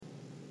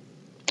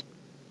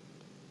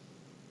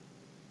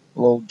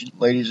Hello,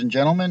 ladies and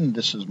gentlemen.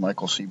 This is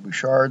Michael C.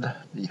 Bouchard,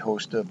 the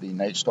host of the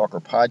Night Stalker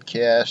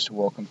podcast.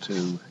 Welcome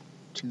to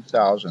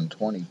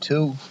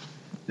 2022.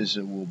 This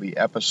will be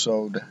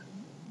episode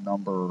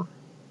number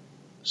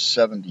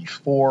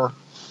 74.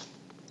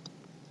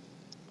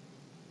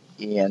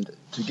 And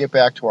to get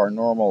back to our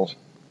normal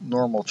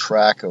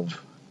track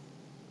of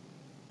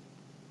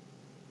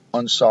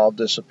unsolved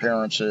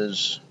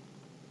disappearances,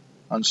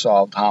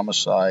 unsolved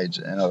homicides,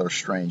 and other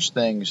strange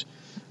things,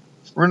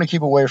 we're going to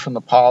keep away from the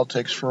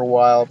politics for a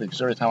while,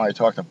 because every time I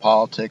talk to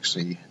politics,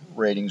 the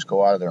ratings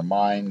go out of their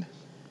mind,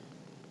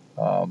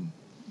 even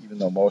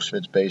though most of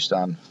it's based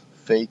on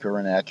fake or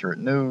inaccurate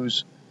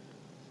news.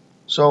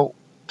 So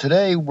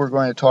today we're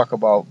going to talk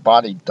about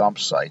body dump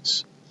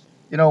sites.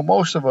 You know,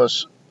 most of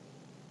us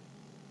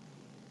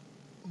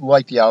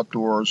like the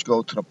outdoors,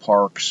 go to the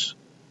parks,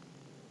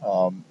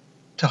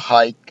 to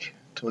hike,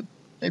 to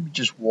maybe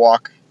just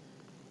walk,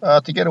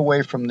 to get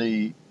away from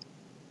the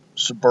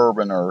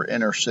suburban or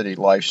inner city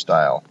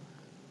lifestyle.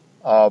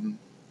 Parks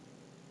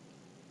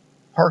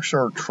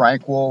are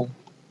tranquil,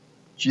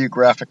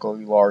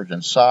 geographically large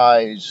in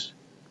size,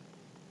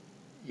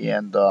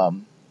 and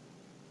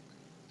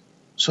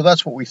so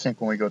that's what we think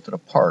when we go to the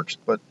parks.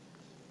 But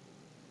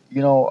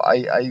you know,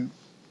 I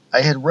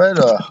had read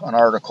an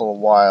article a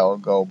while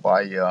ago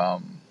by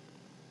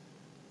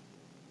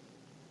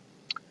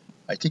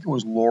I think it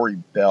was Lori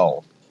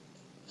Bell,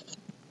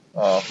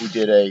 who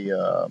did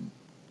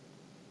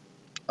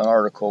an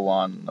article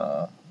on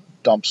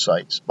dump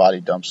sites,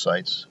 body dump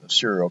sites of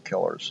serial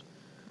killers.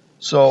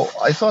 So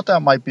I thought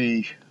that might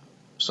be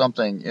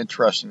something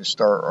interesting to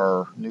start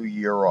our new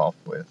year off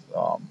with.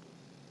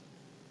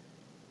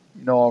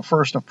 You know,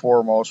 first and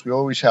foremost, we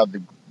always have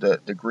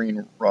the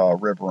Green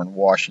River in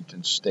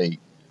Washington State.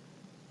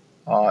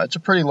 It's a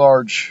pretty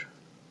large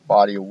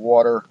body of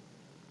water,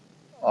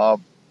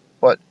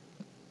 but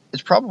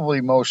it's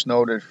probably most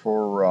noted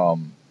for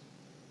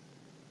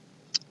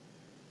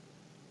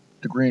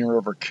the Green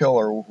River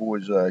Killer, who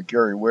was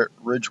Gary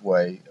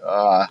Ridgway.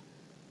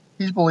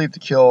 He's believed to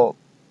kill,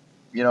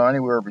 you know,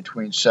 anywhere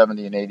between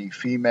 70 and 80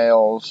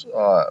 females.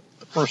 The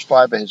first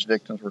 5 of his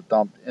victims were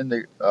dumped in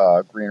the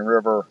Green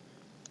River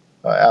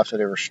after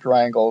they were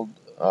strangled.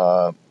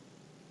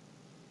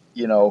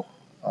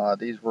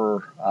 These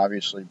were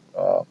obviously.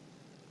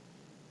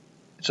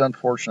 It's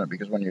unfortunate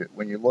because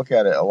when you look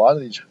at it, a lot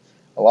of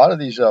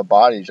these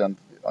bodies,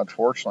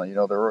 unfortunately, you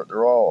know,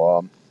 they're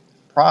all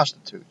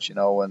prostitutes, you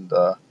know, and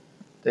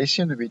they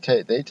seem to be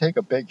they take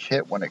a big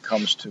hit when it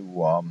comes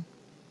to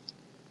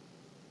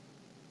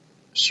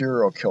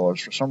serial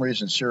killers. For some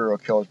reason, serial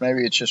killers,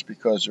 maybe it's just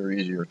because they're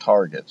easier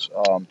targets.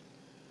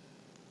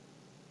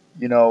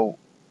 In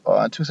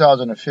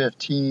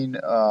 2015,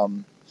 a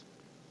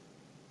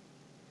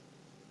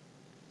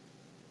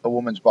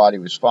woman's body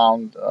was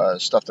found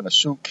stuffed in a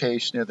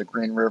suitcase near the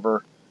Green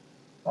River.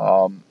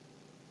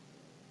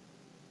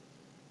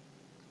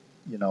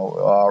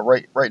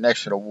 Right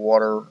next to the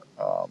water.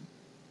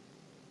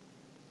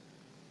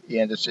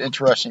 And it's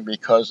interesting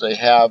because they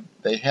have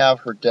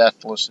her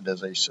death listed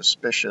as a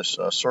suspicious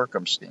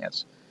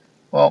circumstance.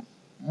 Well,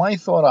 my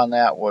thought on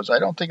that was, I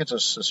don't think it's a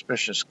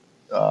suspicious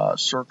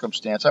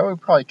circumstance. I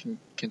would probably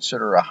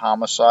consider it a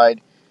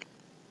homicide,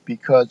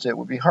 because it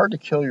would be hard to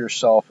kill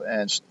yourself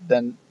and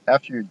then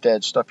after you're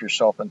dead stuff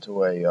yourself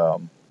into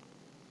a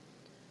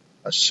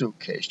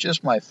suitcase.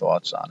 Just my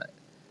thoughts on it.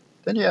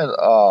 Then you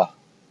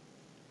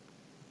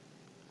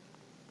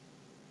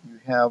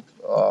have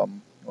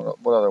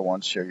what other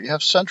ones here? You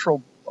have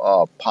Central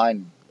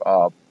Pine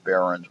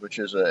Barrens, which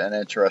is an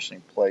interesting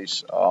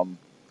place.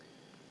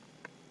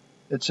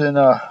 It's in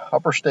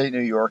upper state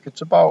New York.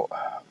 It's about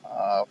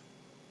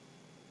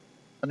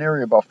an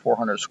area about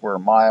 400 square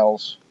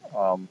miles.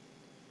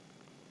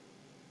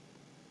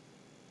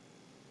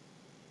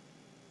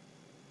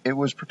 It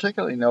was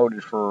particularly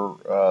noted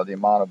for the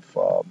amount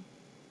of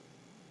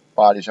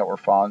bodies that were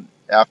found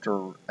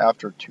after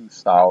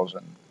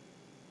 2000.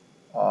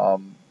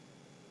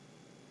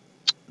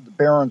 The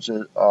Barrens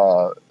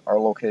are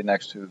located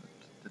next to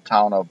the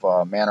town of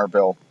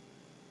Manorville,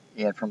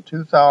 and from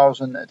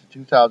 2000 to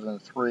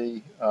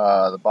 2003,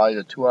 the bodies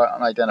of 2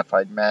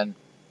 unidentified men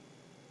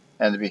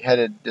and the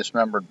beheaded,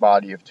 dismembered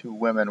body of 2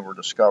 women were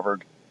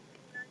discovered.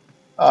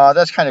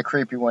 That's kind of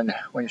creepy when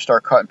you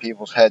start cutting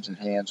people's heads and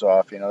hands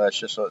off. You know,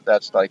 that's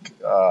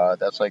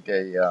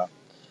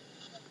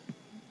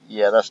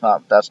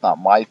not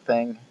my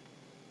thing.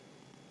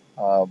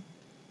 And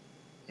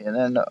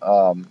then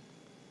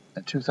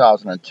in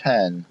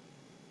 2010,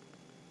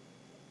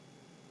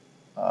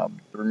 the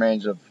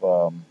remains of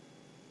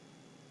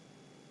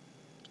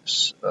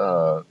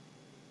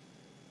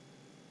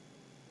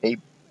 8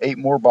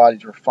 more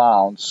bodies were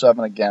found.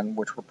 7 again,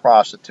 which were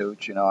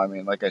prostitutes. You know, I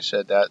mean, like I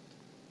said, that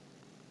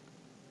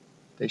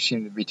they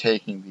seem to be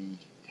taking the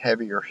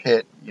heavier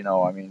hit. You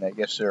know, I mean, I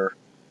guess they're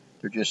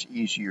just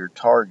easier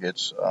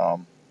targets,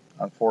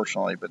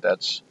 unfortunately. But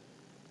that's,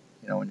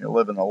 you know, when you're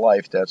living a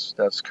life,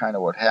 that's kind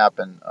of what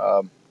happened.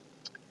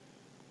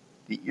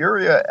 The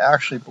area,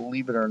 actually,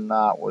 believe it or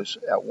not, was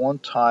at one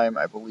time,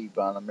 I believe,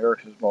 on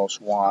America's Most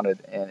Wanted,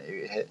 and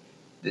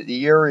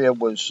the area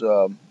was,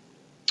 and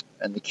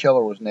the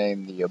killer was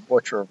named the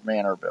Butcher of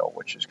Manorville,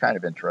 which is kind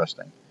of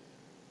interesting.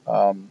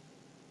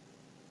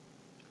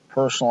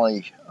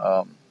 Personally,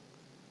 the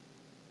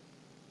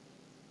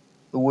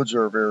woods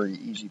are a very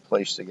easy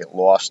place to get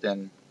lost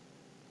in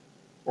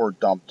or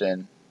dumped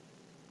in.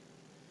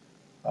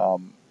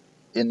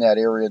 In that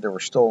area, there were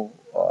still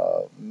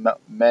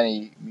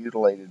many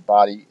mutilated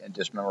body and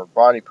dismembered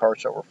body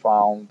parts that were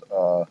found,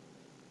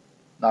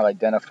 not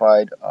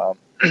identified.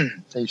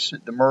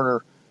 The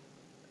murder,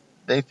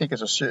 they think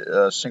it's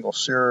a single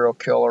serial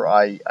killer.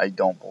 I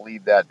don't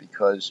believe that,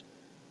 because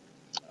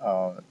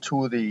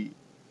two of the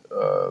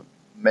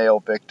male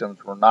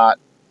victims were not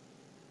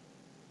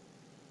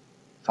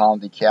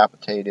found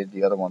decapitated.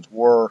 The other ones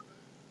were.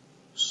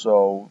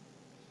 So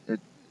it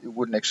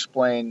wouldn't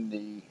explain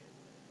the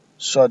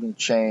sudden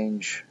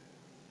change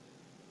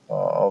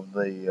of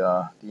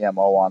the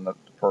MO on the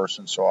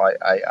person. So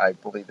I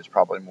believe it's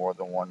probably more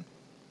than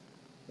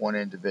one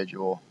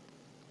individual.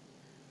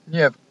 And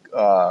you have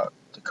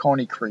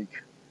Tacony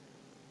Creek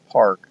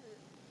Park.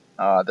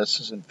 This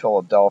is in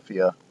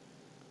Philadelphia.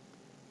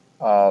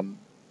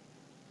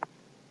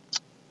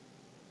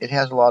 It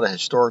has a lot of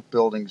historic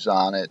buildings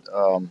on it.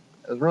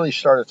 It really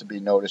started to be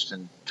noticed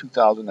in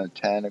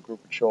 2010. A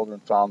group of children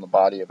found the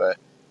body of a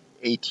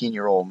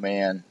 18-year-old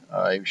man.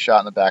 He was shot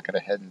in the back of the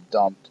head and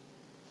dumped.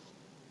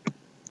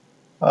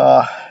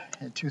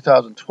 In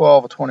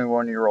 2012, a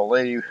 21-year-old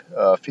lady,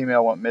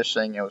 female, went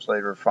missing and was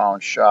later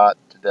found shot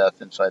to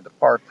death inside the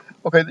park.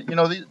 Okay,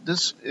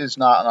 this is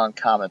not an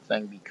uncommon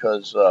thing,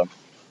 because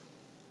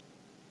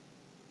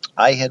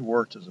I had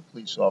worked as a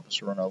police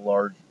officer in a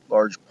large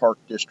park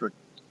district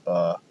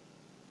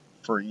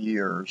for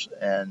years,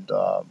 and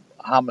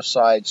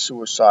homicides,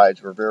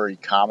 suicides were very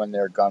common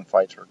there.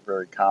 Gunfights were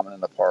very common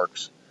in the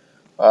parks.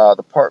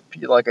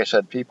 Like I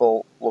said,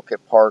 people look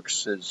at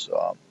parks as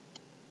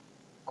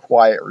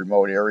quiet,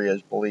 remote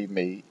areas. Believe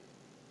me,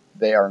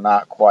 they are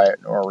not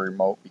quiet nor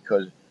remote,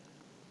 because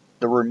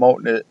the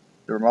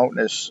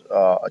remoteness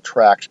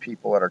attracts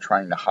people that are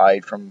trying to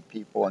hide from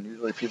people, and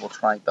usually people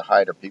trying to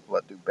hide are people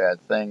that do bad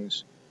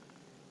things.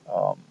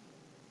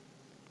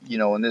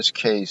 In this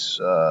case,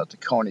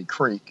 Tacony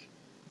Creek,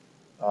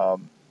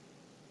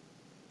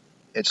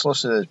 it's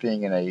listed as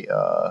being in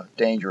a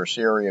dangerous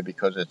area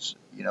because it's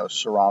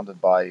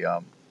surrounded by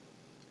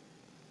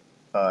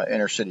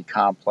inner city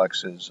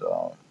complexes.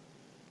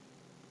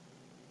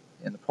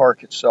 And the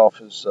park itself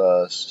is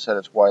said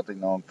it's widely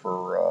known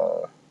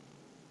for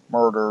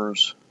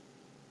murders,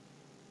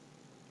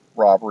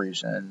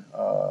 robberies, and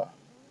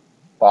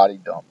body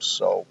dumps.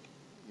 So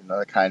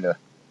that kind of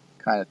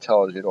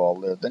tells you it all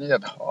lived. Then you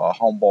have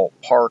Humboldt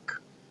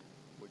Park,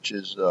 which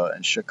is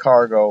in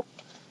Chicago.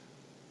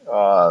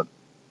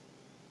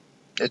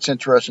 It's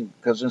interesting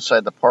because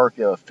inside the park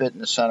you have a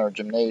fitness center,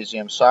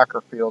 gymnasium,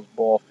 soccer fields,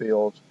 ball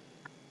fields,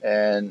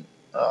 and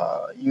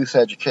youth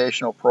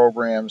educational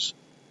programs.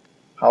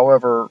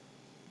 However,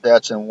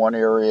 that's in one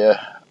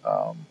area.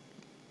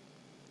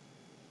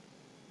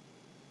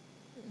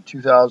 In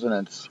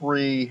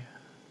 2003,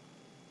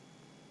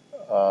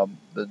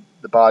 the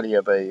body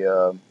of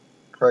a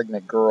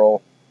pregnant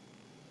girl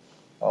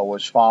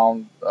was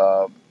found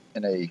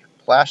in a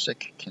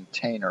plastic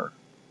container,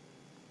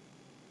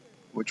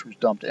 which was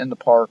dumped in the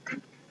park.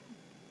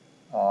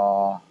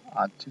 On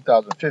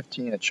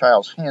 2015, a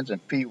child's hands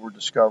and feet were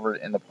discovered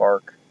in the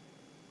park.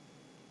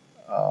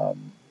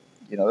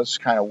 This is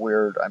kind of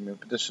weird.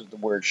 But this is the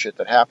weird shit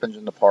that happens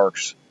in the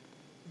parks.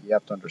 You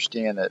have to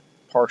understand that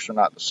parks are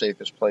not the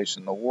safest place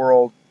in the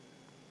world.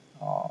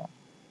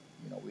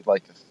 We'd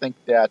like to think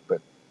that,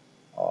 but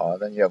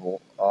then you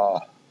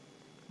have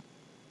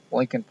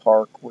Lincoln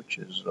Park, which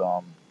is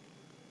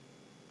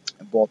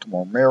in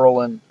Baltimore,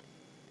 Maryland.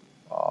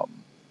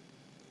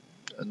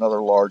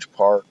 Another large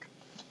park.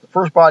 The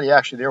first body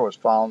actually there was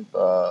found,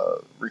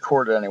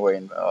 recorded anyway,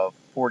 in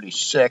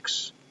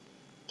 46.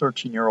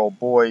 13-year-old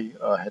boy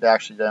had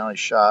accidentally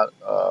was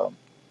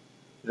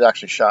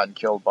actually shot and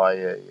killed by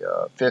a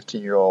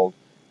 15-year-old.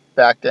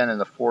 Back then in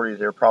the 40s,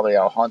 they were probably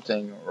out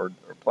hunting or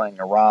playing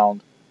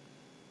around.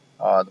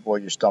 The boy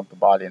just dumped the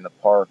body in the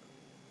park.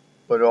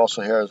 But it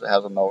also has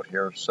a note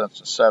here: since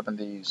the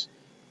 70s,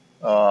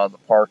 the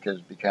park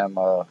has become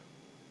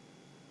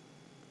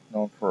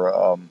known for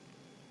a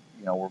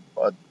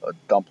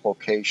dump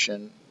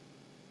location.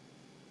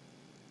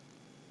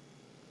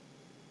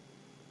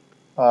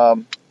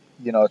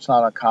 It's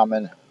not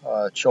uncommon.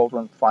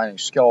 Children finding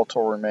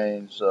skeletal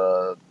remains.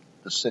 The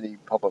city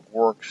public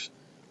works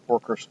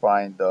workers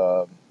find,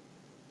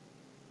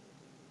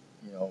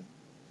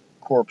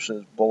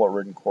 corpses,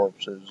 bullet-ridden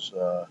corpses,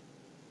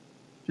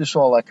 just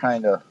all that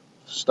kind of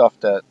stuff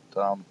that.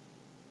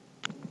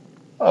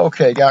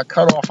 Okay, got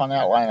cut off on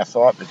that line of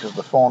thought because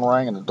the phone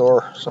rang and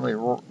somebody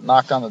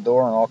knocked on the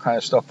door and all kind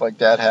of stuff like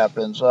that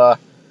happens.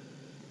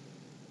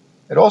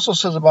 It also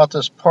says about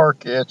this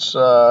park, it's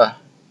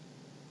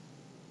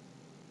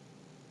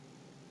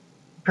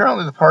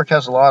Apparently the park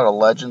has a lot of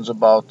legends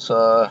about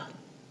all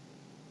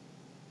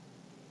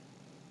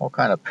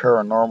kind of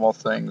paranormal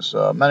things.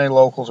 Many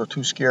locals are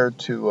too scared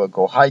to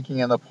go hiking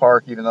in the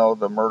park, even though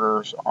the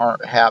murders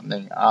aren't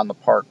happening on the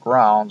park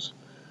grounds.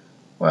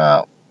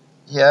 Well,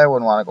 yeah, I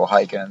wouldn't want to go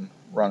hiking and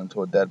run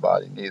into a dead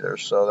body neither.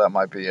 So that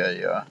might be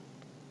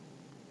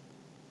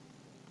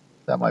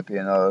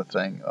another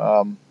thing.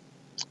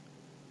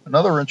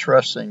 Another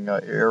interesting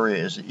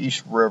area is the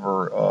East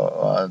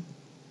River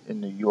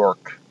in New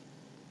York.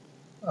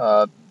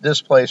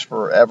 This place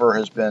forever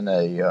has been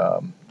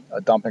a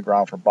dumping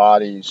ground for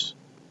bodies.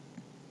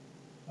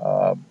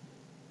 Uh,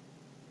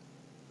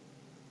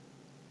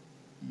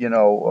 you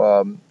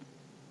know,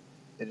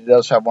 it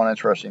does have one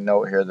interesting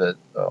note here that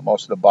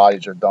most of the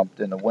bodies are dumped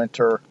in the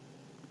winter,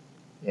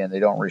 and they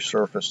don't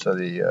resurface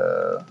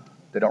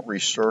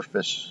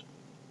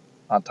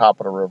on top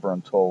of the river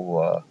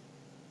until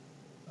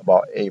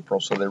about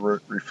April. So they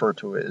refer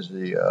to it as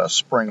the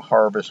spring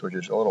harvest, which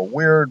is a little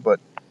weird, but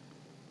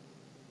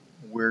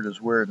weird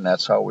is weird, and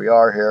that's how we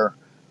are here.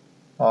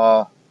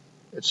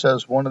 It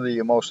says one of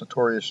the most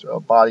notorious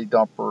body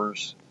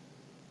dumpers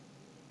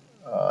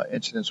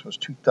incidents was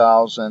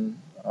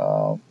 2000.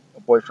 A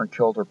boyfriend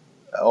killed her.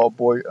 Oh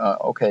boy.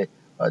 Okay.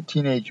 A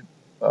teenage.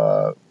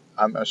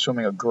 I'm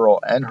assuming a girl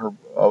and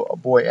a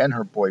boy and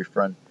her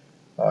boyfriend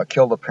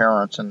killed the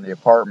parents in the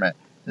apartment.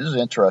 This is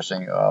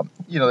interesting.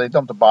 They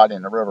dumped the body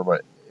in the river,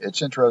 but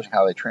it's interesting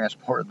how they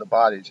transported the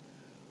bodies.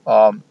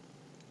 Um,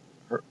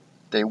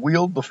 they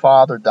wheeled the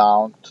father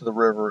down to the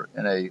river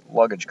in a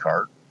luggage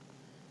cart,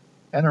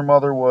 and her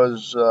mother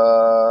was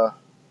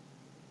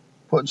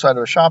put inside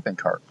of a shopping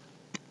cart.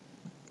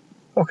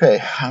 Okay,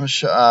 I'm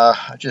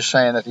just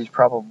saying that these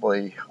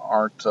probably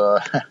aren't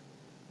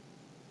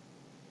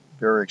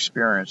very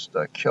experienced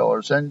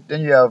killers. And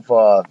then you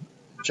have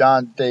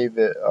John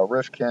David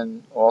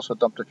Rifkin also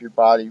dumped a few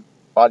body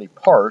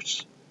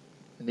parts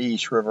in the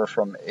East River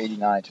from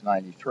 89 to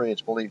 93.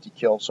 It's believed he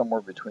killed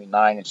somewhere between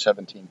 9 and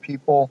 17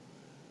 people.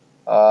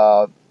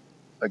 Most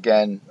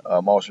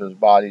of his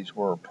bodies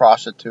were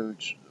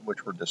prostitutes,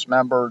 which were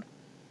dismembered.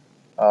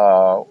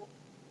 Hands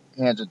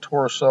and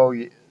torso.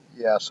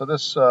 Yeah, so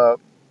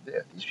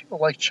these people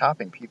like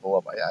chopping people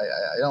up.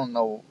 I don't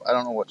know. I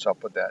don't know what's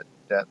up with that.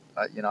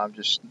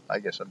 I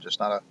guess I'm just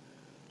not a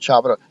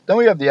chopper. Then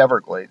we have the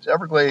Everglades.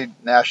 Everglades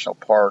National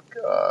Park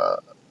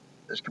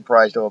is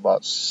comprised of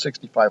about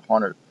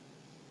 6,500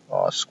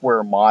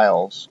 square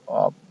miles.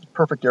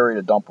 Perfect area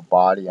to dump a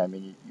body. I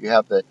mean, you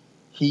have the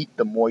heat,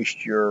 the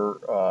moisture.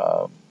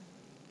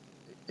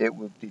 It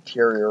would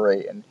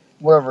deteriorate, and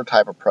whatever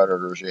type of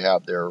predators you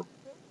have there. A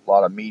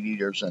lot of meat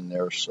eaters in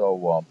there,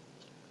 so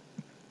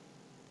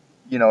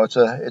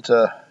it's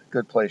a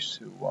good place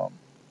to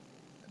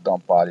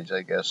dump bodies,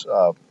 I guess.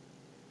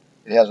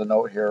 It has a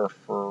note here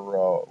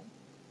for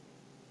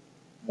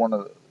one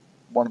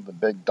of the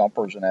big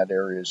dumpers in that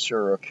area is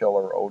serial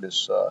killer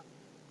Otis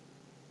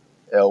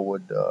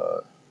Elwood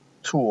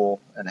Toole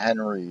and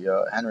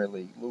Henry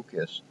Lee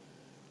Lucas.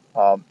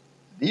 Um,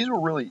 these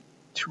were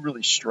two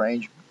really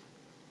strange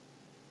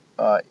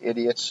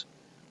idiots.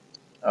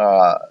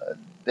 Uh,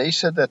 they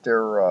said that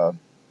their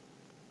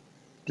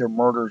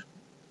murders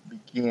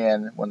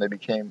began when they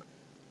became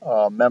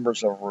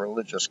members of a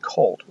religious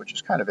cult, which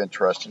is kind of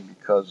interesting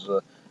because,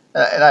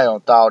 and I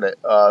don't doubt it.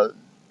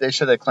 They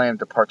said they claimed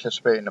to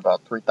participate in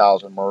about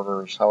 3,000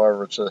 murders.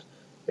 However,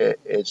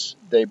 it's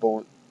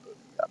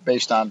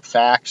based on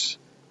facts,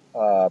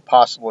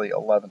 possibly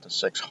 11 to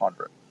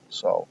 600.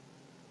 So,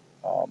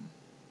 um,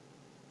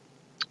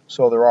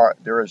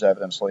 there is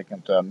evidence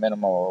linking to a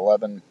minimum of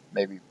 11,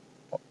 maybe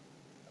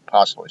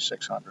possibly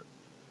 600.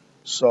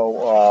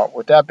 So,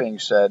 with that being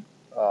said,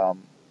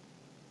 um,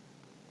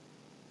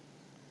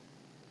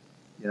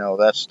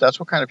 that's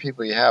what kind of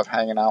people you have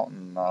hanging out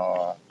in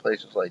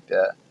places like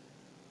that.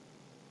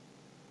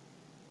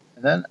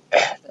 And then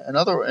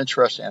another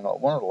interesting,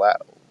 one of the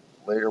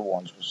later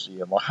ones was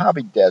the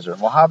Mojave Desert.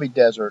 Mojave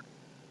Desert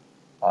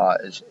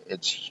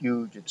it's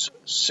huge. It's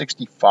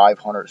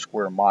 6,500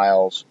 square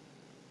miles.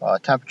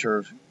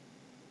 Temperatures,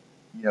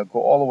 go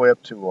all the way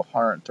up to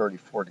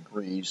 134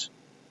 degrees.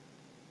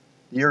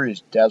 The area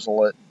is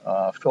desolate,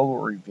 filled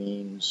with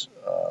ravines.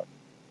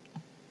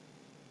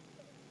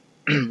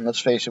 Let's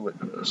face it,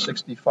 with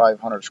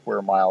 6,500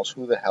 square miles,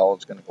 who the hell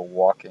is going to go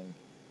walking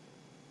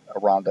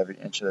around every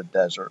inch of the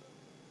desert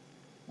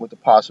with the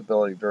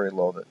possibility very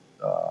low that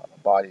a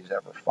body is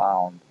ever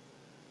found?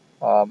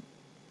 Um,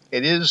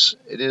 it is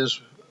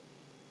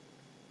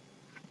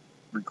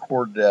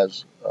recorded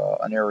as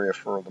an area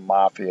for the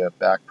mafia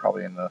back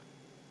probably in the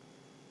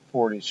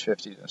 40s,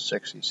 50s, and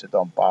 60s to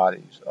dump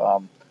bodies.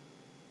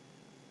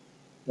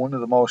 One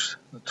of the most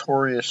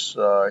notorious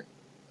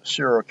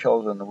serial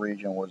killers in the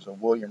region was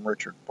William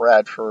Richard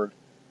Bradford.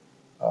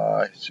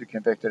 He's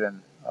convicted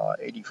in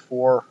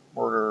 84,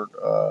 murdered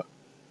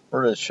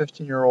his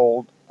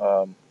 15-year-old.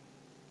 It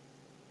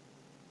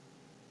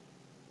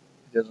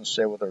doesn't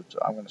say whether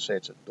I'm going to say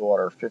it's a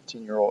daughter,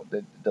 15-year-old.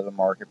 It doesn't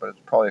mark it, but it's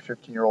probably a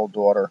 15-year-old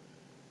daughter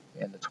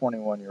and the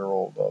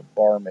 21-year-old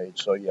barmaid.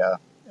 So yeah,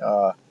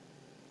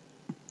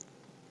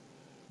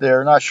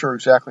 They're not sure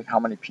exactly how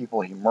many people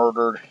he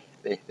murdered.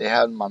 They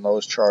had him on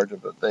those charges,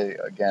 but they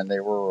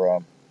were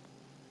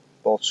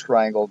both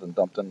strangled and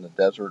dumped in the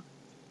desert.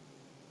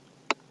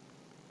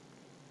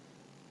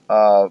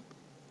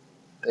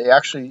 They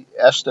actually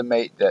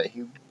estimate that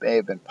he may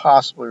have been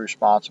possibly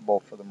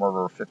responsible for the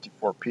murder of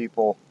 54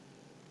 people.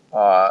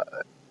 Uh,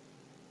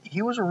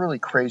 he was a really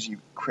crazy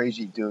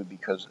dude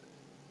because,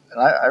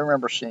 and I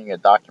remember seeing a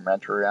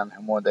documentary on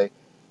him one day.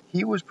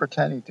 He was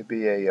pretending to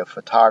be a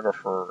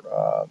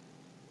photographer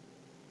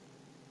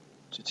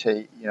to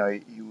take,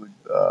 he would,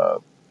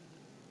 go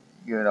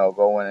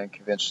in and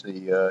convince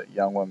the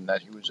young women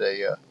that he was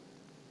a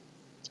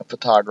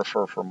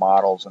photographer for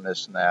models and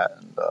this and that,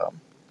 and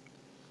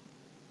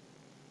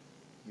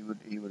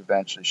he would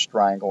eventually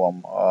strangle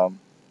them.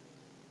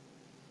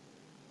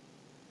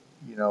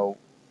 You know,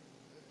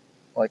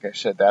 like I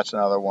said, that's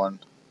another one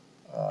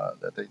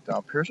that they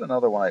dump. Here's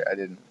another one I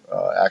didn't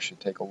actually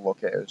take a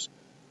look at. It's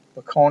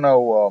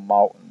Pocono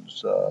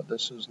Mountains.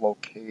 This is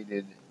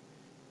located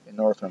in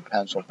northern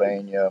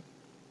Pennsylvania.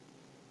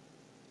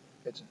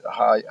 It's a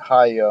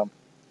high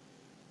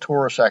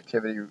tourist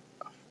activity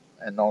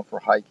and known for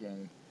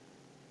hiking,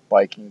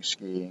 biking,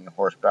 skiing,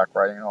 horseback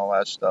riding, and all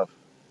that stuff.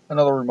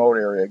 Another remote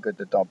area, good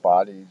to dump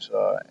bodies.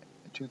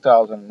 In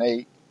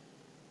 2008,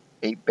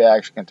 8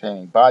 bags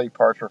containing body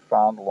parts were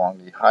found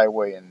along the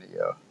highway in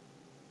the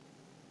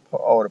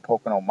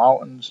Pocono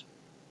Mountains.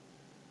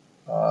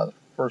 The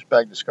first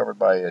bag discovered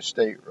by a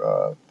state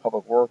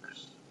public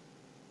works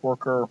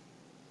worker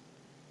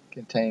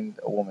contained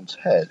a woman's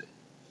head.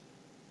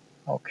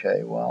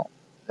 Okay, well,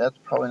 that's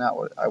probably not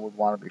what I would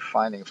want to be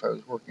finding if I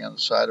was working on the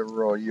side of a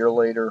road. A year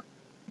later,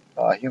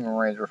 human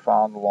remains were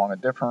found along a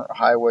different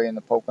highway in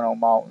the Pocono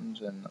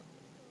Mountains. In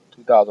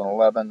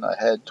 2011, a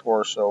head,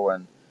 torso,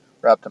 and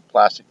wrapped in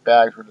plastic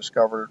bags were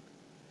discovered.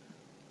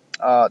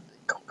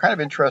 Kind of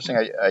interesting,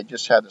 I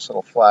just had this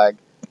little flag.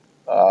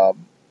 A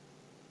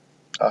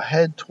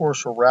head,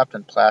 torso wrapped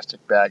in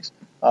plastic bags.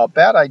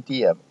 Bad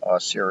idea,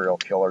 serial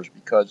killers,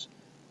 because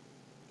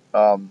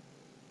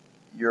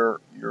your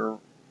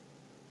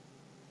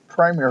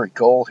primary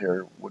goal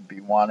here would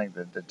be wanting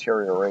the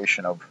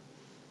deterioration of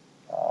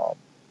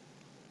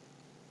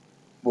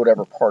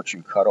whatever parts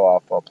you cut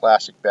off.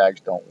 Plastic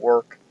bags don't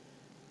work.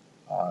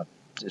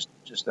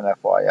 Just an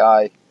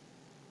FYI.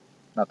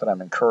 Not that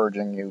I'm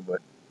encouraging you,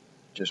 but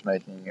just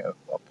making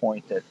a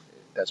point that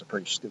that's a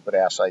pretty stupid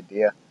ass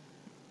idea.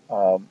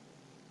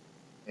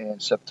 In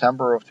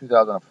September of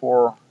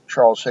 2004,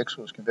 Charles Hicks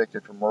was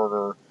convicted for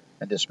murder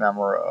and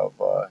dismember of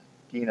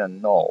Dina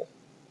Null.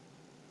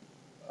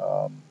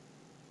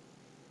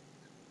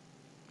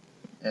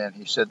 And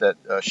he said that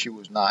she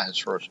was not his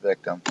first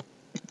victim.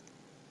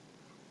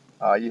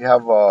 You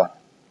have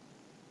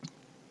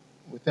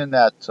within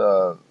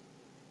that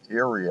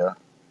area,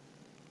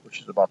 which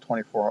is about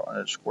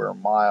 2,400 square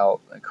miles,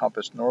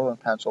 encompassed northern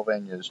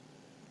Pennsylvania's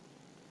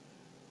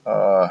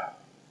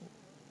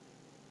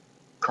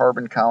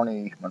Carbon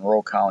County,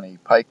 Monroe County,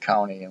 Pike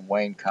County, and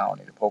Wayne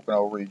County, the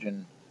Pocono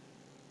region.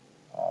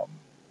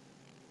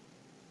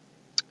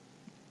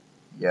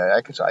 Yeah,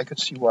 I could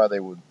see why they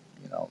would,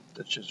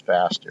 it's just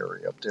vast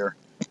area up there.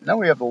 And then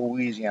we have the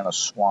Louisiana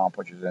swamp,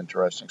 which is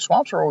interesting.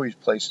 Swamps are always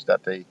places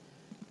that they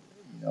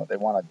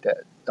want to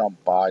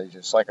dump bodies.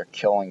 It's like a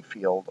killing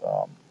field.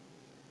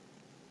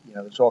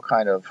 There's all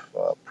kind of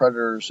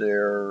predators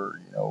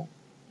there.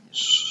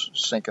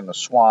 Sink in the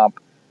swamp.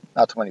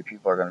 Not too many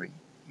people are going to be,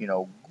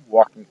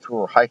 walking through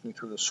or hiking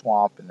through the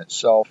swamp in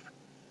itself.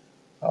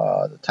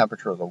 The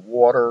temperature of the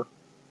water,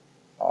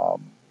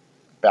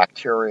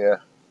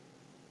 bacteria.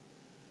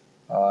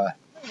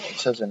 It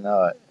says in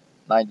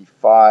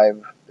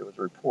 95, there was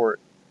a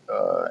report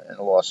in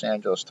the Los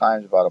Angeles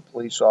Times about a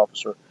police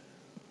officer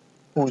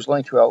who was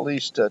linked to at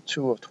least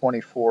 2 of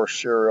 24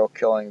 serial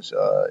killings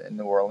in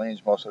New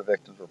Orleans. Most of the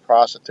victims were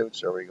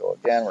prostitutes. There we go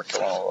again. We're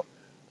killing all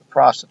the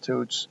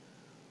prostitutes.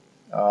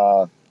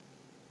 And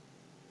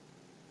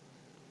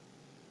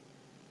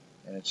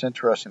it's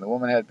interesting. The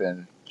woman had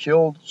been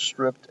killed,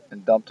 stripped,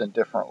 and dumped in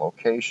different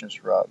locations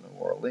throughout New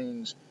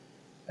Orleans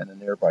and the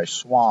nearby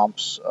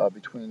swamps.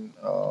 Between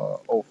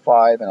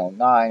 05 and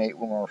 09, 8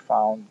 women were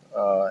found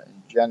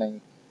in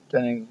Jennings,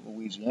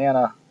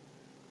 Louisiana.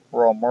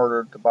 Were all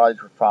murdered. The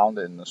bodies were found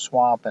in the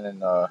swamp and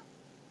in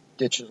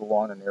ditches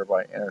along the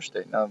nearby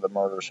interstate. None of the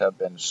murders have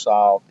been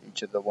solved.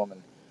 Each of the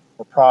women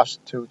were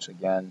prostitutes.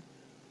 Again,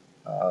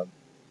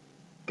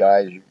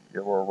 guys,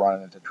 we're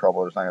running into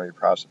trouble. There's not going to be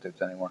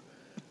prostitutes anymore.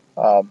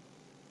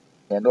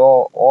 And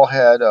all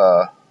had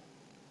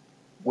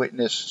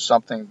witnessed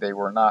something they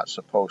were not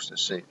supposed to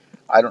see.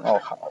 I don't know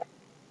how.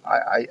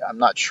 I'm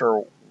not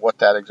sure what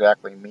that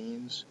exactly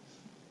means,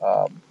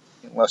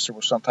 unless there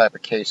was some type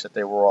of case that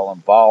they were all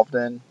involved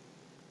in.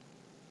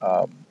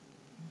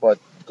 But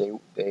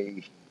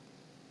they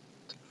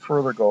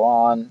further go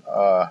on.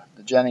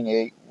 The Jennings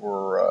 8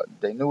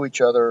 they knew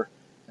each other,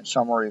 and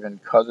some were even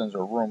cousins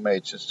or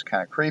roommates. This is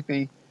kind of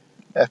creepy.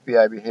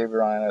 FBI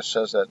behavior analyst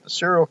says that the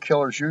serial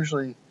killers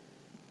usually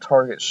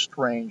target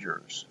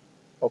strangers.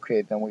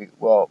 Okay, then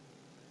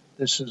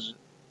this is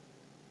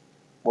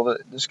well,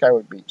 this guy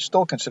would be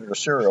still considered a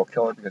serial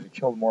killer because he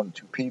killed more than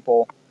 2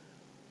 people.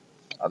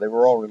 They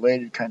were all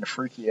related, kind of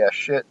freaky ass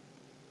shit.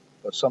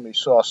 But somebody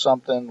saw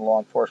something. Law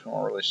enforcement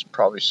won't really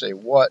probably say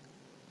what.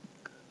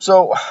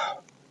 So,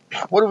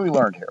 what have we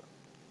learned here?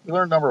 We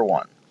learned number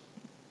 1.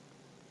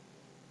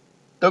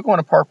 Don't go in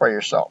a park by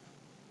yourself.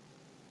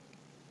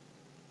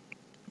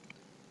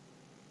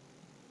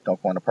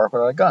 Don't go in a park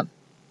without a gun.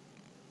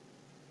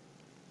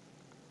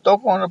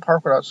 Don't go in a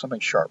park without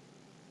something sharp.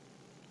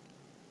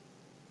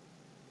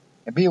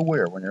 And be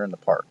aware when you're in the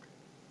park.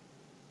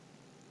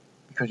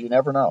 Because you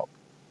never know.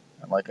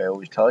 And like I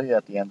always tell you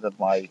at the end of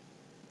my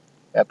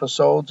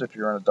episodes, if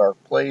you're in a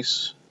dark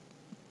place,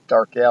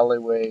 dark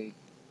alleyway,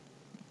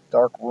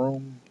 dark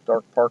room,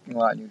 dark parking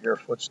lot, and you hear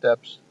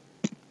footsteps,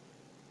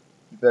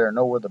 you better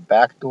know where the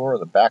back door or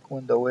the back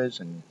window is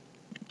and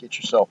get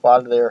yourself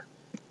out of there.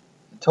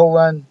 Until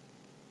then,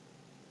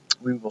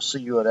 we will see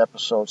you at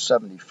episode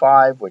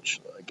 75, which,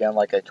 again,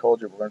 like I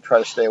told you, we're going to try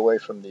to stay away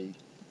from the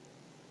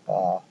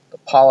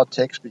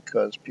politics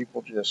because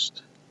people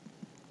just,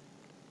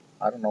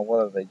 I don't know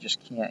whether they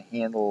just can't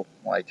handle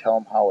when I tell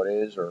them how it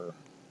is or,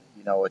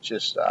 it's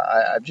just,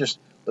 I've just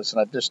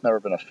never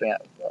been a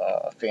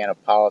fan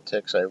of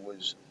politics. I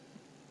was,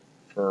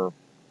 for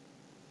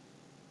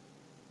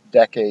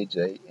decades,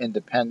 a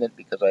independent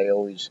because I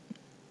always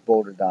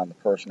voted on the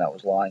person that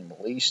was lying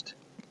the least.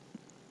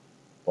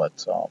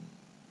 But,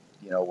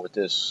 with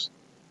this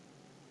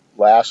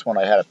last one,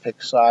 I had to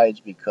pick sides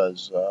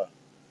because,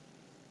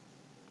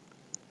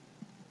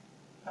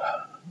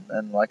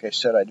 and like I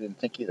said, I didn't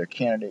think either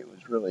candidate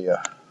was really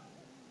a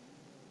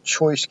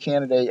choice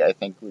candidate. I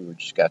think we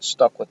just got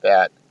stuck with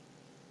that.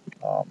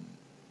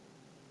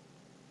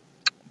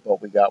 But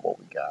we got what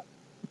we got.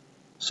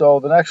 So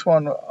the next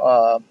one,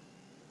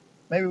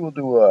 maybe we'll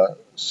do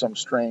some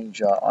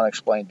strange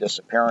unexplained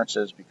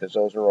disappearances because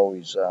those are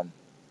always,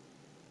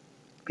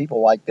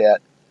 people like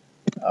that.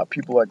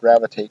 People that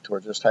gravitate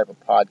towards this type of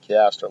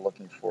podcast are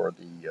looking for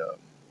the,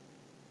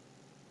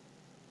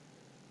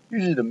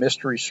 usually the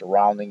mystery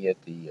surrounding it,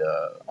 the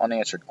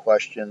unanswered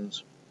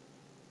questions,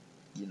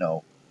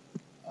 the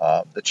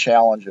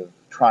challenge of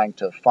trying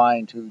to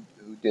find who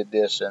did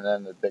this, and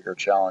then the bigger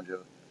challenge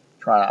of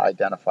trying to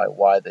identify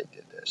why they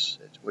did this,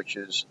 which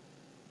is,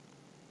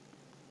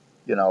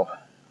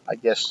 I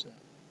guess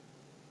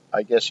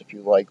if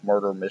you like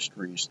murder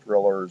mysteries,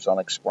 thrillers,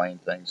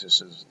 unexplained things,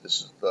 this is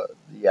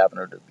the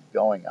avenue to be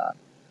going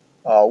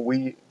on.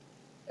 We,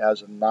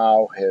 as of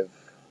now, have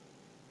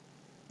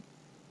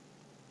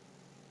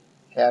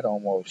had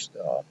almost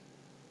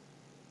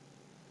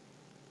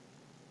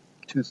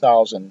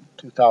 2,000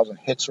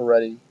 hits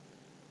already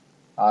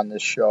on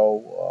this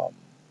show.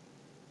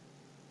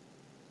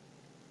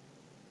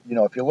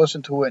 If you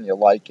listen to it and you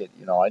like it,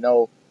 I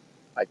know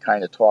I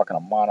kind of talk in a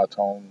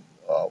monotone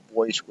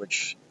voice,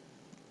 which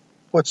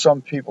puts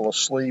some people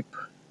asleep.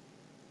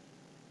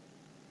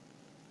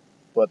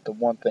 But the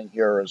one thing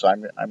here is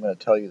I'm going to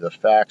tell you the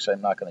facts.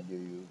 I'm not going to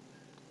give you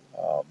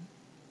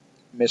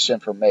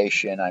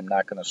misinformation. I'm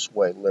not going to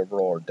sway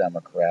liberal or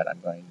Democrat. I'm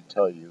going to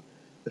tell you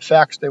the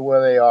facts,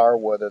 where they are,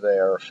 whether they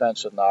are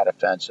offensive, not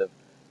offensive.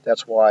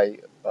 That's why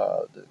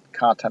the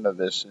content of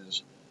this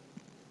is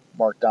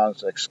marked down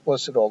as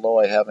explicit, although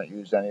I haven't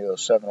used any of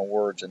those 7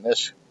 words in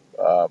this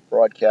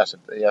broadcast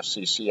at the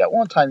FCC. At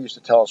one time used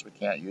to tell us we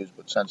can't use,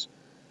 but since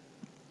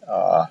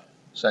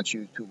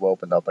YouTube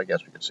opened up, I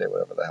guess we could say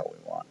whatever the hell we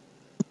want.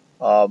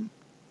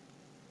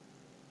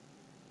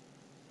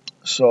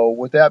 So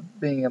with that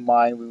being in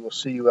mind, we will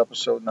see you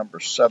episode number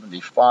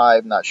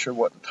 75. Not sure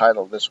what the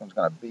title of this one's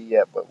going to be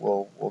yet, but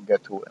we'll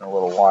get to it in a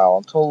little while.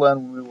 Until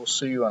then, we will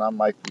see you, and I'm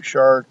Mike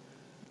Bouchard,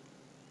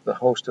 the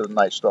host of the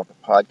Night Stalker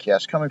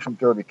podcast, coming from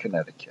Derby,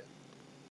 Connecticut.